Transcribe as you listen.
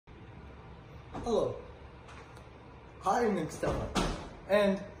Hello, I'm Nick Stella,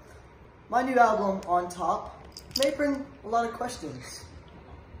 and my new album, On Top, may bring a lot of questions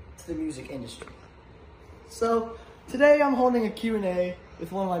to the music industry. So, today I'm holding a Q&A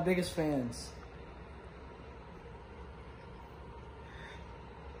with one of my biggest fans.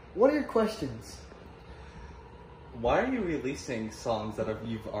 What are your questions? Why are you releasing songs that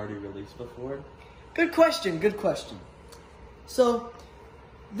you've already released before? Good question, good question. So,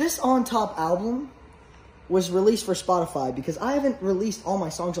 this On Top album was released for Spotify because I haven't released all my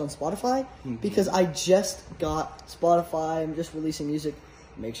songs on Spotify because I just got Spotify. I'm just releasing music.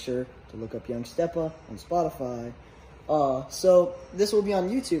 Make sure to look up Young Steppa on Spotify. So this will be on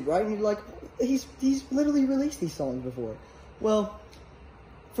YouTube, right? And you're like, he's literally released these songs before. Well,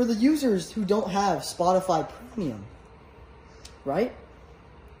 for the users who don't have Spotify Premium, right?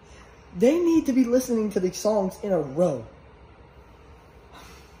 They need to be listening to these songs in a row.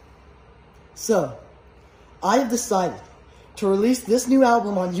 So, I have decided to release this new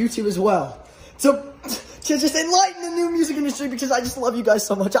album on YouTube as well. To just enlighten the new music industry because I just love you guys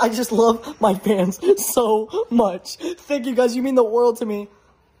so much. I just love my fans so much. Thank you guys. You mean the world to me.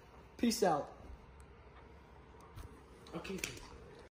 Peace out. Okay.